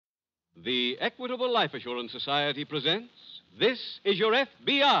The Equitable Life Assurance Society presents This is Your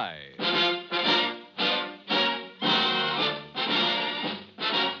FBI.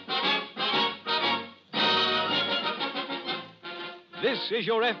 This is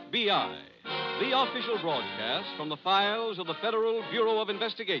Your FBI, the official broadcast from the files of the Federal Bureau of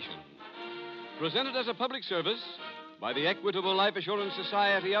Investigation. Presented as a public service by the Equitable Life Assurance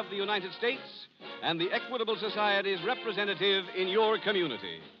Society of the United States and the Equitable Society's representative in your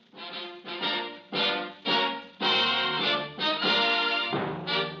community.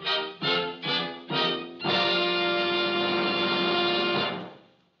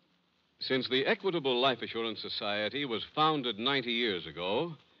 Since the Equitable Life Assurance Society was founded 90 years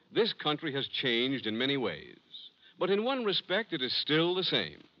ago, this country has changed in many ways. But in one respect, it is still the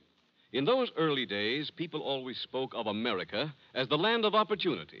same. In those early days, people always spoke of America as the land of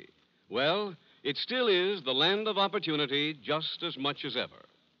opportunity. Well, it still is the land of opportunity just as much as ever.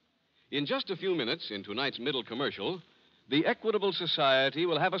 In just a few minutes, in tonight's middle commercial, the Equitable Society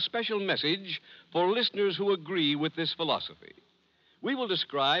will have a special message for listeners who agree with this philosophy. We will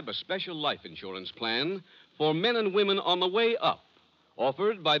describe a special life insurance plan for men and women on the way up,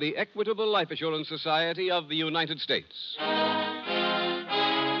 offered by the Equitable Life Assurance Society of the United States.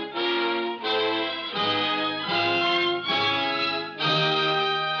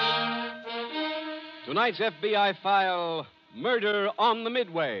 Tonight's FBI file, Murder on the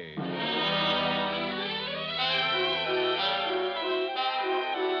Midway.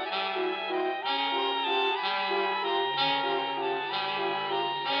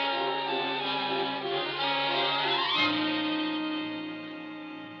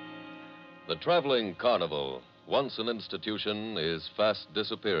 The traveling carnival, once an institution, is fast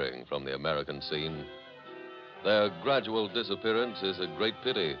disappearing from the American scene. Their gradual disappearance is a great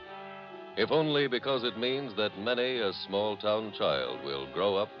pity, if only because it means that many a small-town child will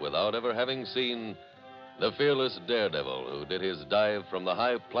grow up without ever having seen the fearless daredevil who did his dive from the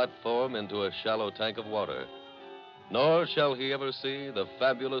high platform into a shallow tank of water. Nor shall he ever see the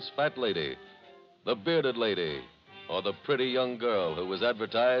fabulous fat lady, the bearded lady, or the pretty young girl who was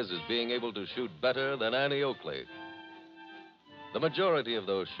advertised as being able to shoot better than Annie Oakley. The majority of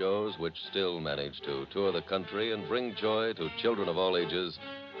those shows which still manage to tour the country and bring joy to children of all ages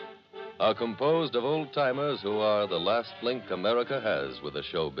are composed of old-timers who are the last link America has with the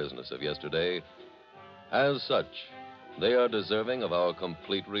show business of yesterday. As such, they are deserving of our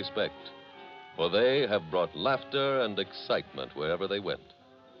complete respect, for they have brought laughter and excitement wherever they went.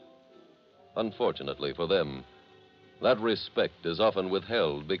 Unfortunately for them, that respect is often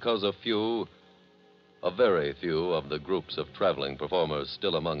withheld because a very few of the groups of traveling performers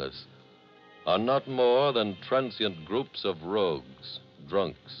still among us are not more than transient groups of rogues,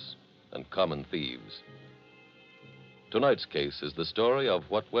 drunks, and common thieves. Tonight's case is the story of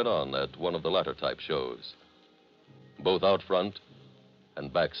what went on at one of the latter type shows, both out front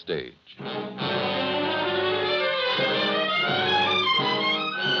and backstage.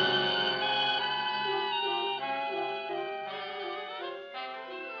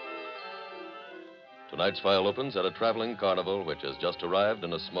 Tonight's file opens at a traveling carnival which has just arrived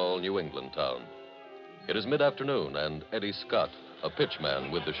in a small New England town. It is mid-afternoon, and Eddie Scott, a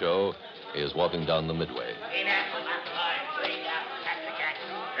pitchman with the show, is walking down the Midway.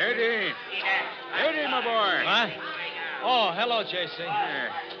 Eddie! Eddie, my boy! What? Oh, hello, J.C.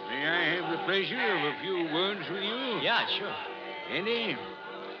 May I have the pleasure of a few words with you? Yeah, sure. Eddie,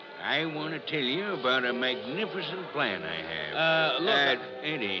 I want to tell you about a magnificent plan I have. Look...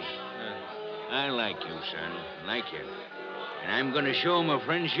 Eddie, I like you, son. Like you. And I'm going to show my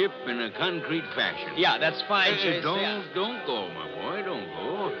friendship in a concrete fashion. Yeah, that's fine, Hey, J.C. Don't go, my boy. Don't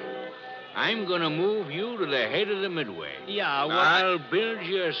go. I'm going to move you to the head of the Midway. Yeah, well... I'll build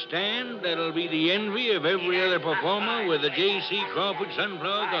you a stand that'll be the envy of every other performer with the J.C. Crawford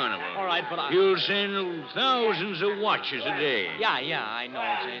Sunflower Carnival. All right, but I... You'll send thousands of watches a day. Yeah, I know,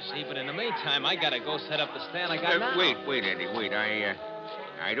 J.C., but in the meantime, I got to go set up the stand I got now. Wait, Eddie, wait.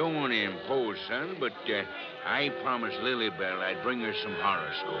 I don't want to impose, son, but I promised Lilybell I'd bring her some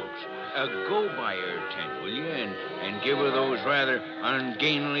horoscopes. Go by her tent, will you, and give her those rather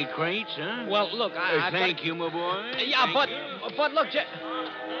ungainly crates, huh? Well, look, Thank you, my boy. Yeah, but look,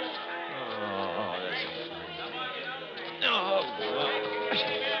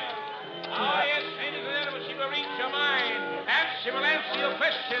 Oh, yes, anything that will she will reach your mind. Perhaps she will answer your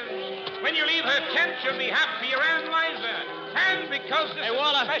questions. When you leave her tent, you'll be happier and wiser. And because this is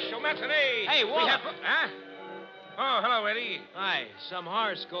a special matinee... Hey, Waller. Huh? Oh, hello, Eddie. Hi, some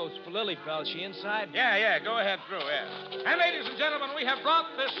horoscopes for Lilybell. She inside? Yeah, go ahead through, yeah. And ladies and gentlemen, we have brought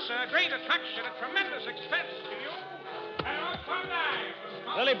this great attraction at tremendous expense to you. Come down.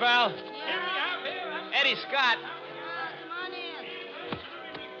 Lilybell. Eddie Scott. Come on in.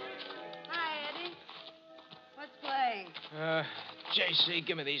 Hi, Eddie. What's playing? J.C.,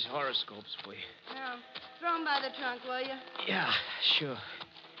 give me these horoscopes, will you? No. Throw 'em by the trunk, will you? Yeah, sure.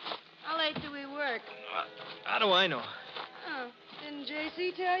 How late do we work? How do I know? Oh, didn't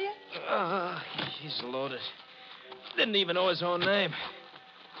J.C. tell you? He's loaded. Didn't even know his own name.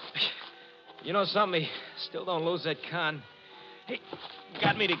 You know something? He still don't lose that con. He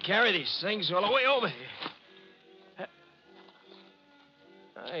got me to carry these things all the way over here.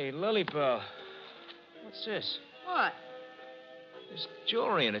 Hey, Lily Bell. What's this? What? There's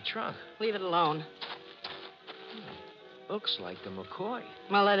jewelry in the trunk. Leave it alone. Looks like the McCoy.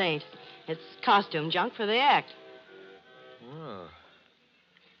 Well, it ain't. It's costume junk for the act. Well,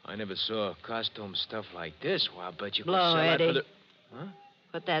 I never saw costume stuff like this. Well, I bet you could Blow, sell that for Eddie. the... Huh?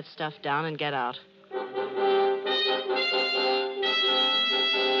 Put that stuff down and get out.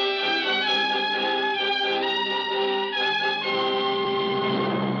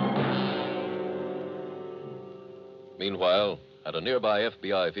 Meanwhile, at a nearby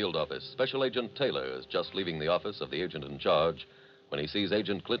FBI field office, Special Agent Taylor is just leaving the office of the agent in charge when he sees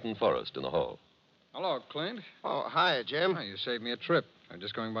Agent Clinton Forrest in the hall. Hello, Clint. Oh, hi, Jim. Oh, you saved me a trip. I'm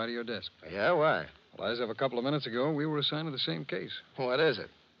just going by to your desk. Yeah, why? Well, as of a couple of minutes ago, we were assigned to the same case. What is it?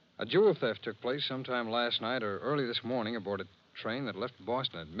 A jewel theft took place sometime last night or early this morning aboard a train that left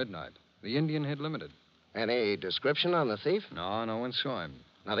Boston at midnight. The Indian Head Limited. Any description on the thief? No, no one saw him.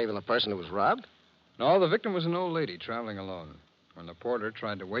 Not even the person who was robbed? No, the victim was an old lady traveling alone. When the porter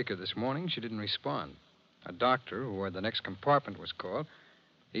tried to wake her this morning, she didn't respond. A doctor, who had the next compartment, was called.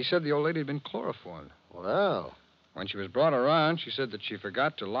 He said the old lady had been chloroformed. Well, When she was brought around, she said that she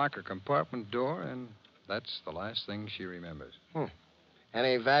forgot to lock her compartment door, and that's the last thing she remembers.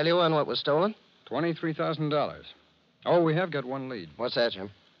 any value on what was stolen? $23,000. Oh, we have got one lead. What's that, Jim?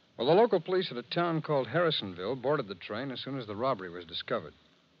 Well, the local police at a town called Harrisonville boarded the train as soon as the robbery was discovered.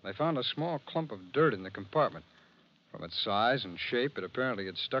 They found a small clump of dirt in the compartment. From its size and shape, it apparently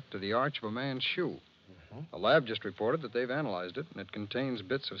had stuck to the arch of a man's shoe. The lab just reported that they've analyzed it, and it contains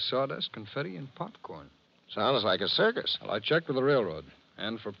bits of sawdust, confetti, and popcorn. Sounds like a circus. Well, I checked with the railroad,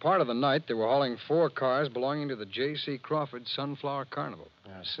 and for part of the night, they were hauling 4 cars belonging to the J.C. Crawford Sunflower Carnival.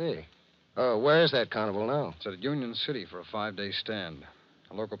 I see. Oh, where is that carnival now? It's at Union City for a 5-day stand.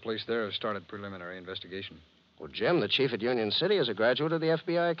 The local police there have started preliminary investigation. Well, Jim, the chief at Union City is a graduate of the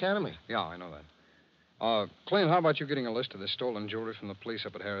FBI Academy. Yeah, I know that. Clint, how about you getting a list of the stolen jewelry from the police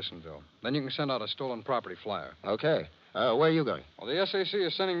up at Harrisonville? Then you can send out a stolen property flyer. Okay. Where are you going? Well, the SAC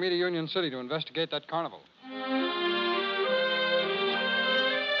is sending me to Union City to investigate that carnival.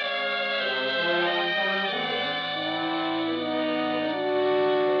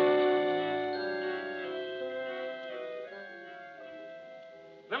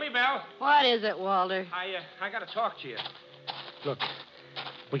 Lily Bell, What is it, Walter? I got to talk to you. Look,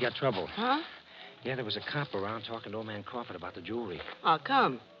 we got trouble. Huh? Yeah, there was a cop around talking to old man Crawford about the jewelry. How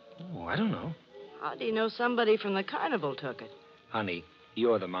come? Oh, I don't know. How do you know somebody from the carnival took it? Honey,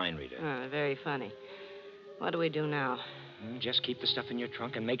 you're the mind reader. Very funny. What do we do now? Just keep the stuff in your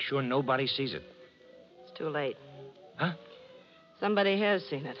trunk and make sure nobody sees it. It's too late. Huh? Somebody has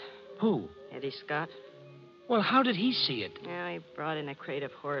seen it. Who? Eddie Scott. Well, how did he see it? Yeah, he brought in a crate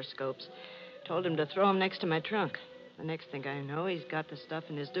of horoscopes. Told him to throw them next to my trunk. The next thing I know, he's got the stuff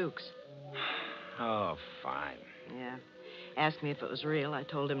in his dukes. Oh, fine. Yeah. Asked me if it was real. I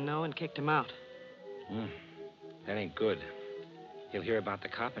told him no and kicked him out. That ain't good. He'll hear about the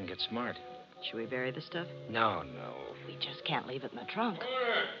cop and get smart. Should we bury the stuff? No. We just can't leave it in the trunk.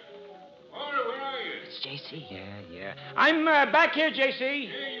 Walter, where are you? It's J.C. Yeah. I'm back here, J.C.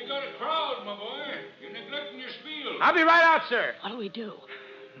 Hey, you got a crowd, my boy. You're neglecting your spiel. I'll be right out, sir. What do we do?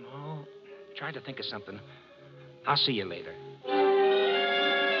 No, tried to think of something. I'll see you later.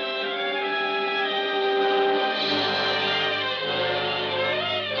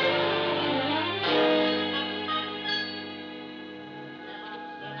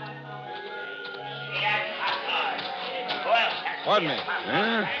 Pardon me.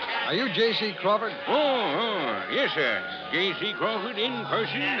 Huh? Are you J.C. Crawford? Oh, yes, sir. J.C. Crawford in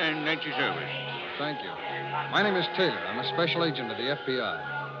person and at your service. Thank you. My name is Taylor. I'm a special agent of the FBI.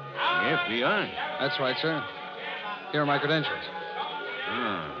 The FBI? That's right, sir. Here are my credentials.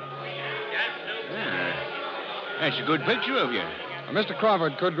 That's a good picture of you. Mr.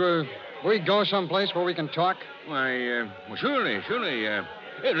 Crawford, could we go someplace where we can talk? Why, well, surely.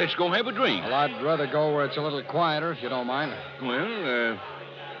 Hey, let's go have a drink. Well, I'd rather go where it's a little quieter, if you don't mind.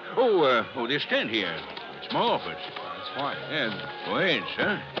 Well, this tent here. It's my office. That's fine. Yeah, go ahead,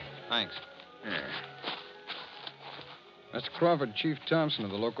 sir. Thanks. Yeah. Mr. Crawford, Chief Thompson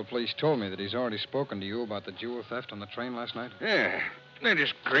of the local police told me that he's already spoken to you about the jewel theft on the train last night. Yeah, that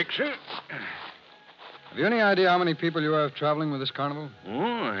is correct, sir. Have you any idea how many people you have traveling with this carnival?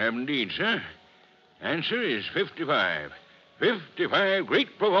 Oh, I have indeed, sir. Answer is 55. 55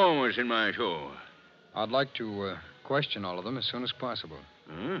 great performers in my show. I'd like to question all of them as soon as possible.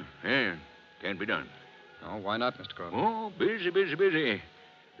 Yeah, can't be done. Oh, why not, Mr. Crawford? Oh, busy.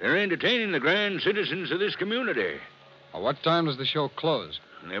 They're entertaining the grand citizens of this community. What time does the show close?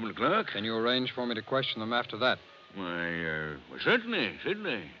 11 o'clock? Can you arrange for me to question them after that? Why, well, certainly.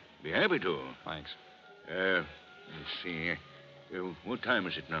 Be happy to. Thanks. Let's see. What time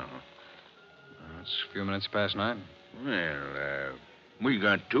is it now? It's a few minutes past 9. Well, we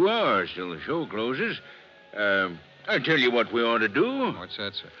got 2 hours till the show closes. I tell you what we ought to do. What's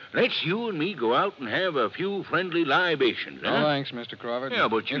that, sir? Let's you and me go out and have a few friendly libations, huh? No, thanks, Mr. Crawford. Yeah,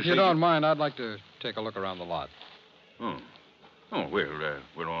 but if you don't mind, I'd like to take a look around the lot. Oh,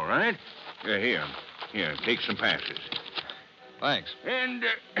 well, all right. Here, take some passes. Thanks. And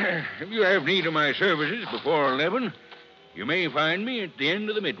if you have need of my services before 11, you may find me at the end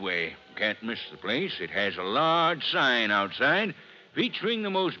of the Midway. Can't miss the place. It has a large sign outside featuring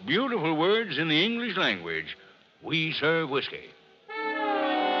the most beautiful words in the English language. We serve whiskey.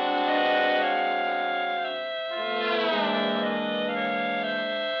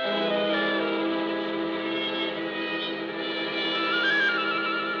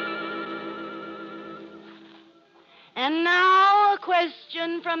 And now a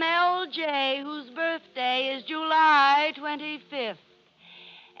question from L.J., whose birthday is July 25th.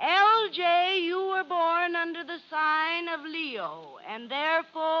 L.J., you were born under the sign of Leo, and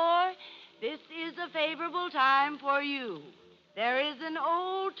therefore this is a favorable time for you. There is an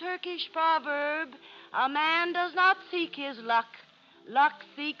old Turkish proverb, a man does not seek his luck, luck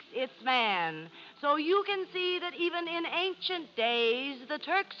seeks its man. So you can see that even in ancient days, the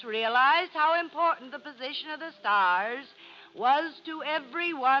Turks realized how important the position of the stars was to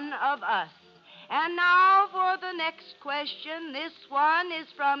every one of us. And now for the next question. This one is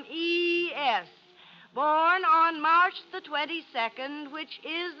from E.S., born on March the 22nd, which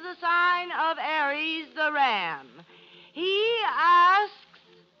is the sign of Aries the Ram. He asks...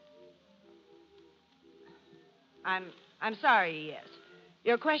 I'm sorry, E.S.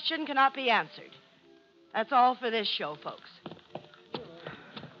 Your question cannot be answered. That's all for this show, folks.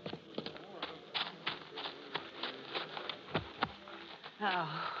 Oh.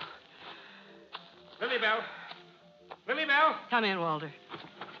 Lily Bell. Lily Bell. Come in, Walter.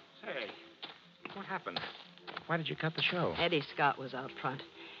 Say, what happened? Why did you cut the show? Eddie Scott was out front.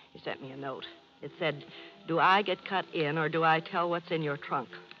 He sent me a note. It said, do I get cut in or do I tell what's in your trunk?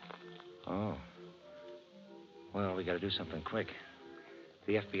 Oh. Well, we got to do something quick.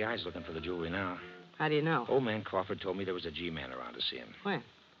 The FBI's looking for the jewelry now. How do you know? Old man Crawford told me there was a G-man around to see him. When?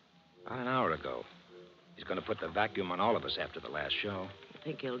 About an hour ago. He's going to put the vacuum on all of us after the last show. You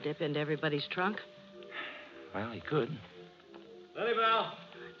think he'll dip into everybody's trunk? Well, he could. Lily Bell.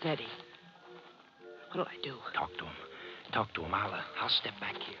 It's Eddie. What'll I do? Talk to him. Talk to him. I'll step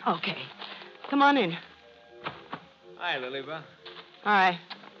back here. Okay. Come on in. Hi, Lily Bell. All right.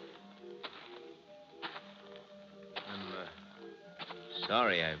 I'm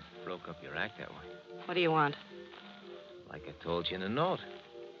sorry I broke up your act that way. What do you want? Like I told you in a note.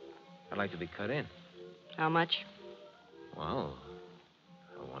 I'd like to be cut in. How much? Well,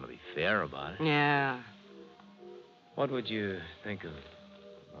 I want to be fair about it. Yeah. What would you think of,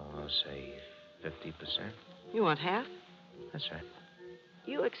 say, 50%? You want half? That's right.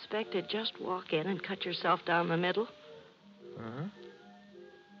 You expect to just walk in and cut yourself down the middle? Uh-huh.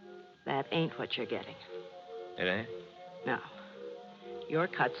 That ain't what you're getting. It ain't? No. Your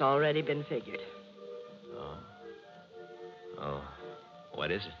cut's already been figured. Oh. Oh. What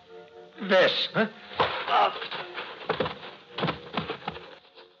is it? This. Huh?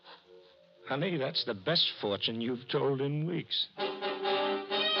 Honey, that's the best fortune you've told in weeks.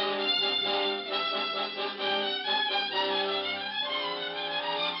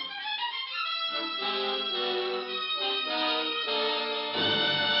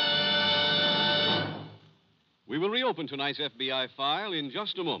 We will reopen tonight's FBI file in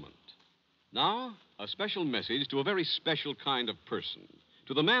just a moment. Now, a special message to a very special kind of person.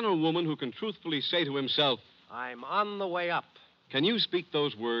 To the man or woman who can truthfully say to himself, I'm on the way up. can you speak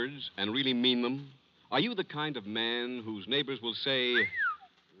those words and really mean them? Are you the kind of man whose neighbors will say,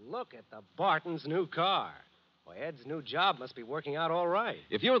 Look at the Barton's new car. Boy, Ed's new job must be working out all right.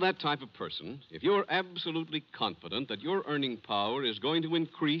 if you're that type of person, if you're absolutely confident that your earning power is going to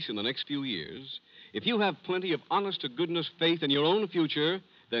increase in the next few years, if you have plenty of honest-to-goodness faith in your own future,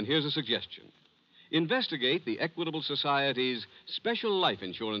 then here's a suggestion. Investigate the Equitable Society's special life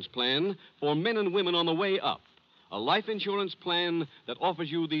insurance plan for men and women on the way up. A life insurance plan that offers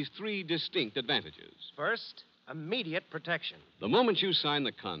you these three distinct advantages. First, immediate protection. The moment you sign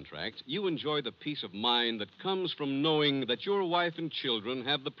the contract, you enjoy the peace of mind that comes from knowing that your wife and children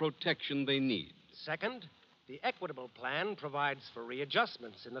have the protection they need. Second, the Equitable plan provides for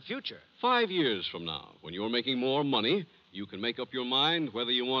readjustments in the future. 5 years from now, when you're making more money, you can make up your mind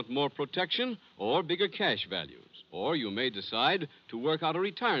whether you want more protection or bigger cash values. Or you may decide to work out a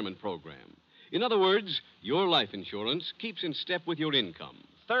retirement program. In other words, your life insurance keeps in step with your income.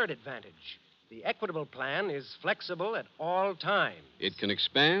 Third advantage, the Equitable plan is flexible at all times. It can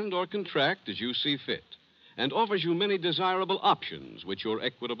expand or contract as you see fit and offers you many desirable options which your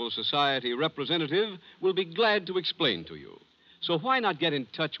Equitable Society representative will be glad to explain to you. So why not get in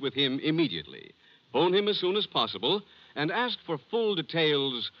touch with him immediately? Phone him as soon as possible and ask for full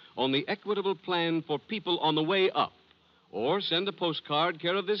details on the Equitable plan for people on the way up. Or send a postcard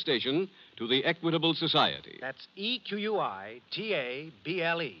care of this station to the Equitable Society. That's EQUITABLE.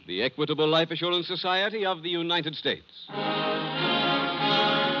 The Equitable Life Assurance Society of the United States.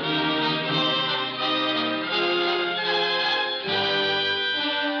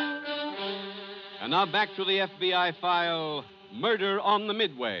 And now back to the FBI file, Murder on the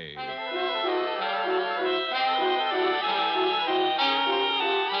Midway.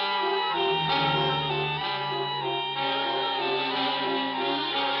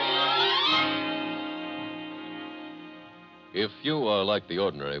 If you are like the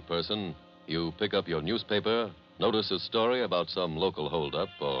ordinary person, you pick up your newspaper, notice a story about some local holdup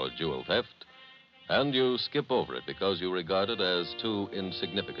or jewel theft, and you skip over it because you regard it as too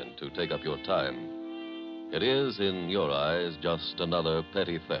insignificant to take up your time. It is, in your eyes, just another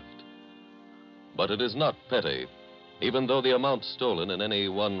petty theft. But it is not petty, even though the amount stolen in any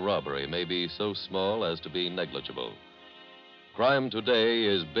one robbery may be so small as to be negligible. Crime today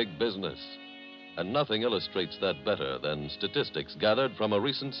is big business. And nothing illustrates that better than statistics gathered from a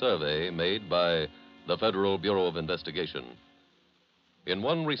recent survey made by the Federal Bureau of Investigation. In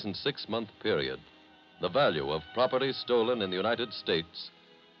one recent 6-month period, the value of property stolen in the United States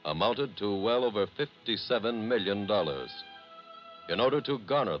amounted to well over $57 million. In order to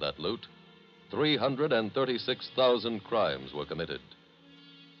garner that loot, 336,000 crimes were committed.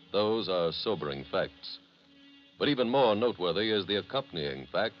 Those are sobering facts. But even more noteworthy is the accompanying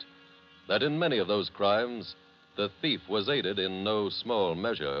fact that in many of those crimes, the thief was aided in no small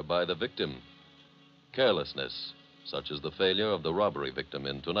measure by the victim. Carelessness, such as the failure of the robbery victim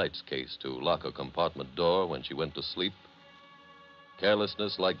in tonight's case to lock a compartment door when she went to sleep.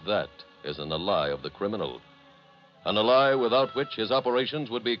 Carelessness like that is an ally of the criminal, an ally without which his operations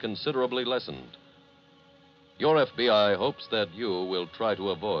would be considerably lessened. Your FBI hopes that you will try to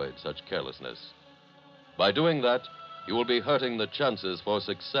avoid such carelessness. By doing that, you will be hurting the chances for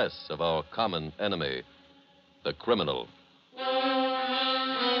success of our common enemy, the criminal.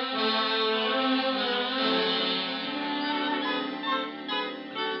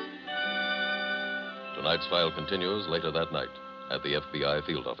 Tonight's file continues later that night at the FBI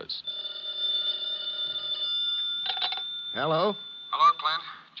field office. Hello? Hello, Clint.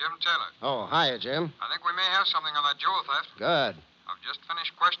 Jim Taylor. Oh, hiya, Jim. I think we may have something on that jewel theft. Good. I've just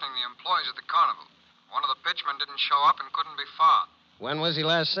finished questioning the employees at the carnival. One of the pitchmen didn't show up and couldn't be found. When was he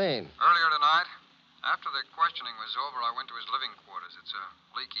last seen? Earlier tonight, after the questioning was over, I went to his living quarters. It's a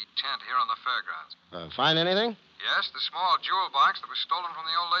leaky tent here on the fairgrounds. Find anything? Yes, the small jewel box that was stolen from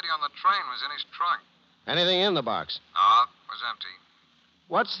the old lady on the train was in his trunk. Anything in the box? No, it was empty.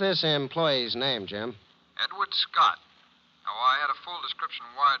 What's this employee's name, Jim? Edward Scott. Now, I had a full description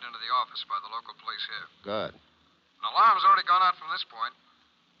wired into the office by the local police here. Good. An alarm's already gone out from this point.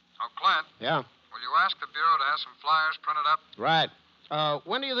 Oh, Clint. Yeah? Will you ask the Bureau to have some flyers printed up? Right.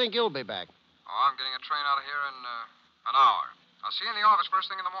 When do you think you'll be back? Oh, I'm getting a train out of here in an hour. I'll see you in the office first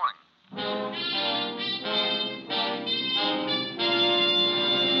thing in the morning.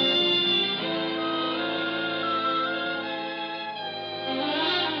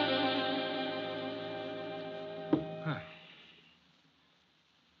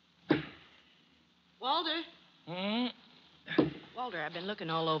 Walter. Walter, I've been looking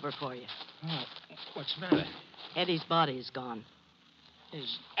all over for you. Oh, what's the matter? Eddie's body is gone.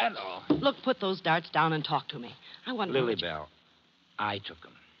 Is that all? Look, put those darts down and talk to me. I want to know Lily what you- Bell, I took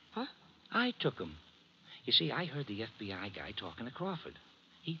him. Huh? I took him. You see, I heard the FBI guy talking to Crawford.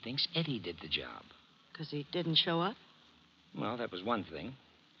 He thinks Eddie did the job. 'Cause he didn't show up? Well, that was one thing.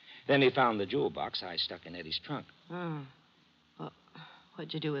 Then he found the jewel box I stuck in Eddie's trunk. Oh. Well,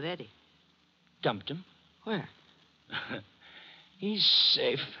 what'd you do with Eddie? Dumped him. Where? He's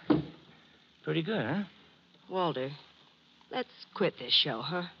safe. Pretty good, huh? Walter, let's quit this show,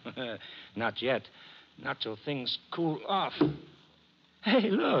 huh? Not yet. Not till things cool off. Hey,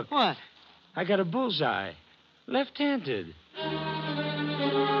 look. What? I got a bullseye. Left-handed.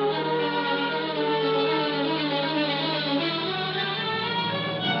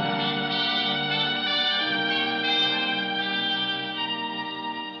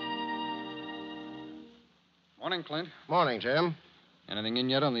 Morning, Clint. Morning, Jim. Anything in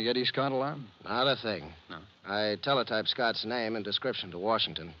yet on the Eddie Scott alarm? Not a thing. No. I teletyped Scott's name and description to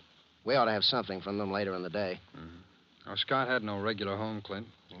Washington. We ought to have something from them later in the day. Now, Scott had no regular home, Clint.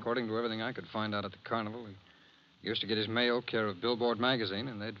 According to everything I could find out at the carnival, he used to get his mail care of Billboard magazine,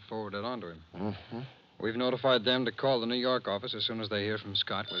 and they'd forward it on to him. Mm-hmm. We've notified them to call the New York office as soon as they hear from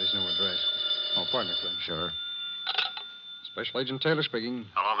Scott with his new address. Oh, pardon me, Clint. Sure. Special Agent Taylor speaking.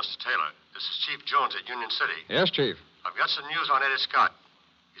 Hello, Mr. Taylor. This is Chief Jones at Union City. Yes, Chief. I've got some news on Eddie Scott.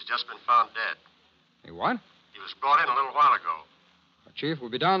 He's just been found dead. Hey, what? He was brought in a little while ago. Chief,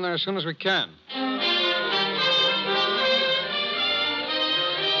 we'll be down there as soon as we can.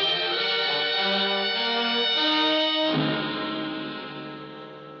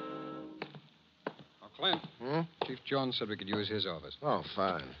 Clint. Chief Jones said we could use his office. Oh,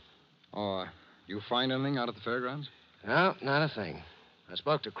 fine. Oh, you find anything out at the fairgrounds? No, not a thing. I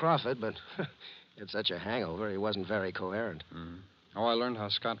spoke to Crawford, but he had such a hangover, he wasn't very coherent. Oh, I learned how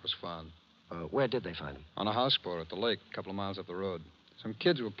Scott was found. Where did they find him? On a houseboat at the lake, a couple of miles up the road. Some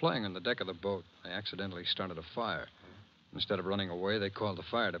kids were playing on the deck of the boat. They accidentally started a fire. Instead of running away, they called the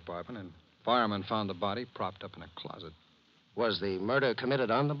fire department, and firemen found the body propped up in a closet. Was the murder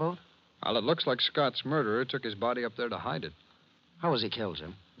committed on the boat? Well, it looks like Scott's murderer took his body up there to hide it. How was he killed,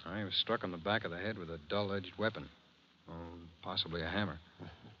 Jim? He was struck on the back of the head with a dull-edged weapon. Oh, possibly a hammer.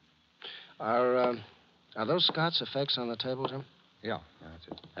 Are those Scott's effects on the table, Jim? Yeah, that's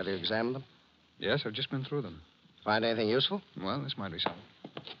it. Have you examined them? Yes, I've just been through them. Find anything useful? Well, this might be something.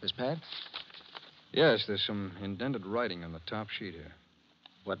 This pad? Yes, there's some indented writing on the top sheet here.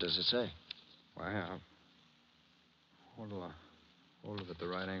 What does it say? Well, hold it at the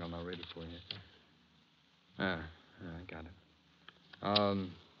right angle and I'll read it for you. I got it.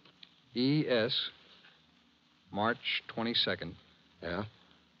 E.S., March 22nd. Yeah?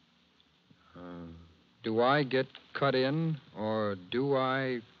 Do I get cut in, or do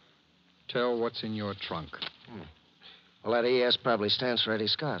I tell what's in your trunk? Well, that E.S. probably stands for Eddie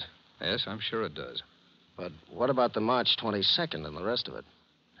Scott. Yes, I'm sure it does. But what about the March 22nd and the rest of it?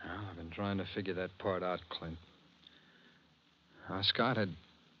 Well, I've been trying to figure that part out, Clint. Scott had...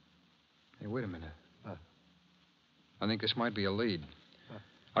 Hey, wait a minute. What? I think this might be a lead. What?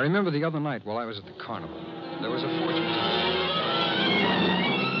 I remember the other night while I was at the carnival. There was a fortune teller.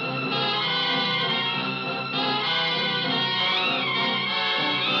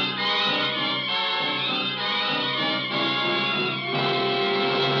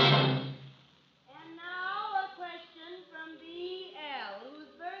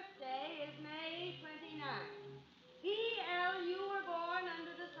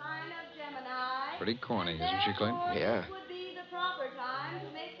 Pretty corny, isn't she, Clint? Yeah. Would be the proper time to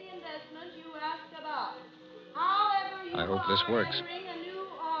make the investment you asked about. However, you I hope this works.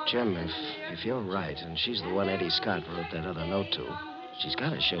 Jim, if you're right, and she's the one Eddie Scott wrote that other note to, she's got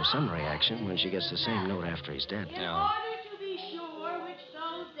to show some reaction when she gets the same note after he's dead. Yeah.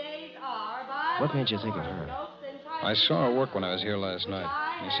 What made you think of her? I saw her work when I was here last night.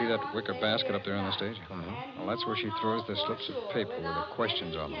 You see that wicker basket up there on the stage? Well, that's where she throws the slips of paper with the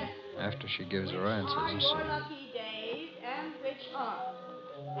questions on them after she gives her answers. Lucky days and which aren't.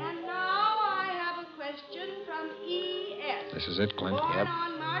 And now I have a question from E.S. This is it, Clint. Born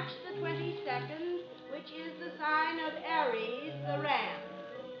on March the 22nd, which is the sign of Aries, the ram.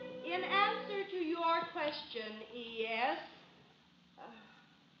 In answer to your question, E.S.,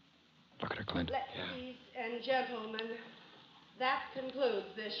 Look at her, Clint. ladies and gentlemen, that concludes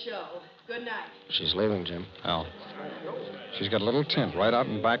this show. Good night. She's leaving, Jim. Al. She's got a little tent right out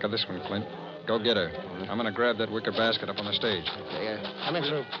in back of this one, Clint. Go get her. I'm going to grab that wicker basket up on the stage. Okay, coming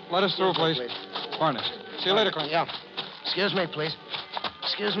through. Let us through, please. Harness. See you later, Clint. Yeah. Excuse me, please.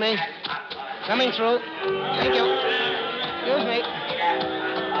 Excuse me. Coming through. Thank you. Excuse me.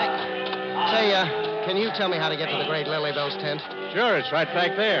 Say, can you tell me how to get to the great Lily Bell's tent? Sure, it's right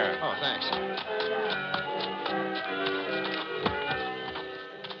back there. Oh, thanks.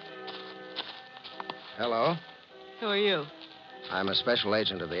 Hello? Who are you? I'm a special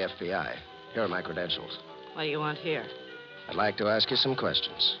agent of the FBI. Here are my credentials. What do you want here? I'd like to ask you some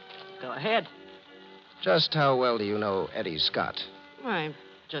questions. Go ahead. Just how well do you know Eddie Scott? I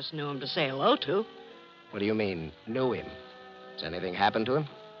just knew him to say hello to. What do you mean, knew him? Has anything happened to him?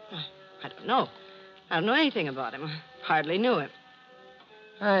 I don't know. I don't know anything about him. I hardly knew him.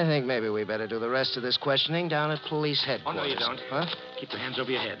 I think maybe we better do the rest of this questioning down at police Oh, headquarters. no, you don't. Huh? Keep your hands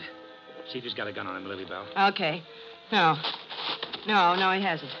over your head. See if he's got a gun on him, Lily Bell. Okay. No, he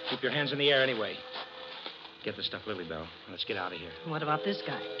hasn't. Keep your hands in the air anyway. Get the stuff, Lily Bell. Let's get out of here. What about this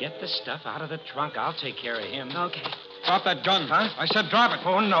guy? Get the stuff out of the trunk. I'll take care of him. Okay. Drop that gun. Huh? I said drop it.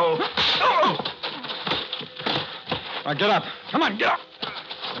 Oh, no. Now get up. Come on, get up.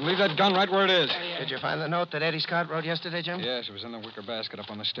 And leave that gun right where it is. Did you find the note that Eddie Scott wrote yesterday, Jim? Yes, it was in the wicker basket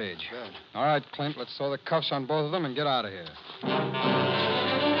up on the stage. Good. All right, Clint, let's throw the cuffs on both of them and get out of here.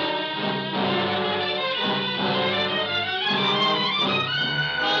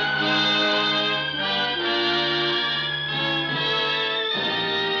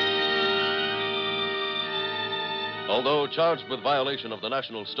 Although charged with violation of the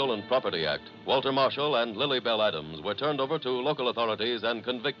National Stolen Property Act, Walter Marshall and Lily Bell Adams were turned over to local authorities and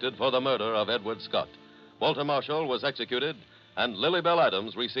convicted for the murder of Edward Scott. Walter Marshall was executed, and Lily Bell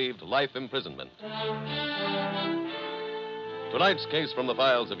Adams received life imprisonment. Tonight's case from the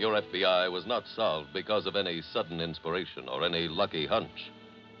files of your FBI was not solved because of any sudden inspiration or any lucky hunch.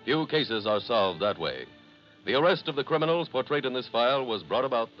 Few cases are solved that way. The arrest of the criminals portrayed in this file was brought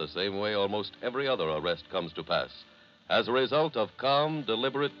about the same way almost every other arrest comes to pass, as a result of calm,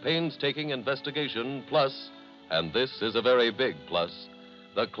 deliberate, painstaking investigation, plus, and this is a very big plus,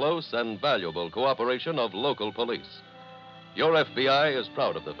 the close and valuable cooperation of local police. Your FBI is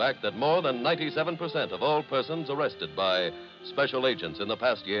proud of the fact that more than 97% of all persons arrested by special agents in the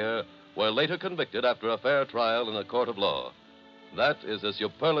past year were later convicted after a fair trial in a court of law. That is a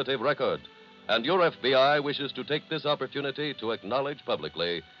superlative record, and your FBI wishes to take this opportunity to acknowledge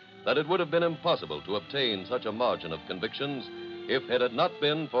publicly that it would have been impossible to obtain such a margin of convictions if it had not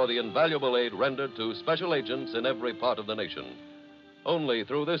been for the invaluable aid rendered to special agents in every part of the nation. Only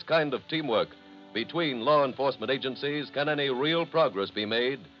through this kind of teamwork between law enforcement agencies can any real progress be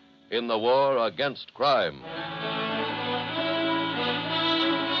made in the war against crime.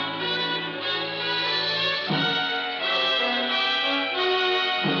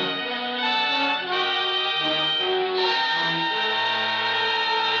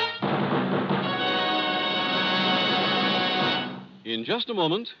 In just a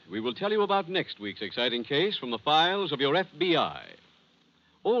moment, we will tell you about next week's exciting case from the files of your FBI.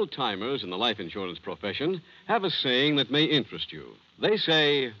 Old-timers in the life insurance profession have a saying that may interest you. They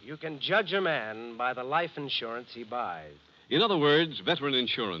say, You can judge a man by the life insurance he buys. in other words, veteran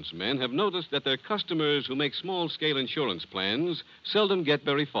insurance men have noticed that their customers who make small-scale insurance plans seldom get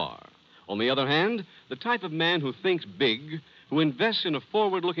very far. On the other hand, the type of man who thinks big, who invests in a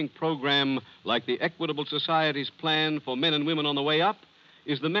forward-looking program like the Equitable Society's plan for men and women on the way up,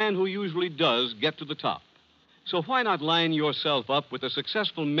 is the man who usually does get to the top. So why not line yourself up with the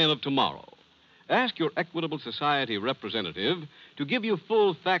successful men of tomorrow? Ask your Equitable Society representative to give you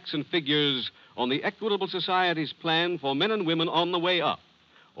full facts and figures on the Equitable Society's plan for men and women on the way up.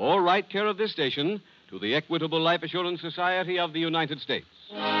 Or write care of this station to the Equitable Life Assurance Society of the United States.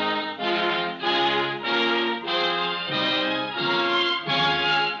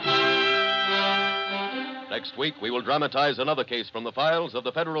 Next week, we will dramatize another case from the files of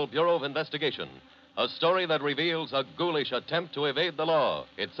the Federal Bureau of Investigation. A story that reveals a ghoulish attempt to evade the law.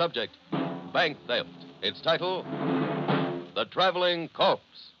 Its subject, bank theft. Its title, The Traveling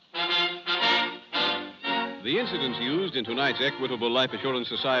Corpse. The incidents used in tonight's Equitable Life Assurance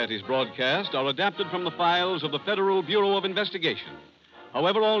Society's broadcast are adapted from the files of the Federal Bureau of Investigation.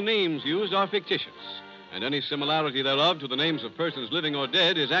 However, all names used are fictitious, and any similarity thereof to the names of persons living or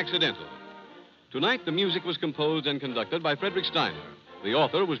dead is accidental. Tonight, the music was composed and conducted by Frederick Steiner. The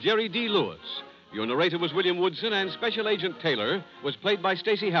author was Jerry D. Lewis. Your narrator was William Woodson, and Special Agent Taylor was played by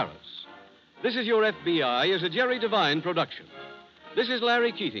Stacey Harris. This Is Your FBI is a Jerry Devine production. This is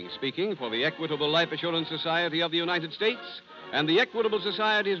Larry Keating speaking for the Equitable Life Assurance Society of the United States and the Equitable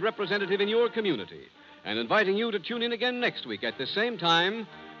Society's representative in your community, and inviting you to tune in again next week at the same time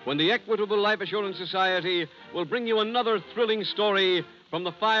when the Equitable Life Assurance Society will bring you another thrilling story from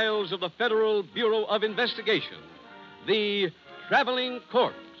the files of the Federal Bureau of Investigation, The Traveling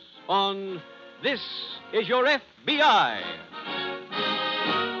Corpse, on This Is Your FBI.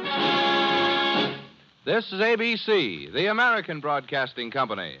 This is ABC, the American Broadcasting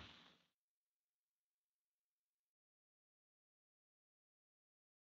Company.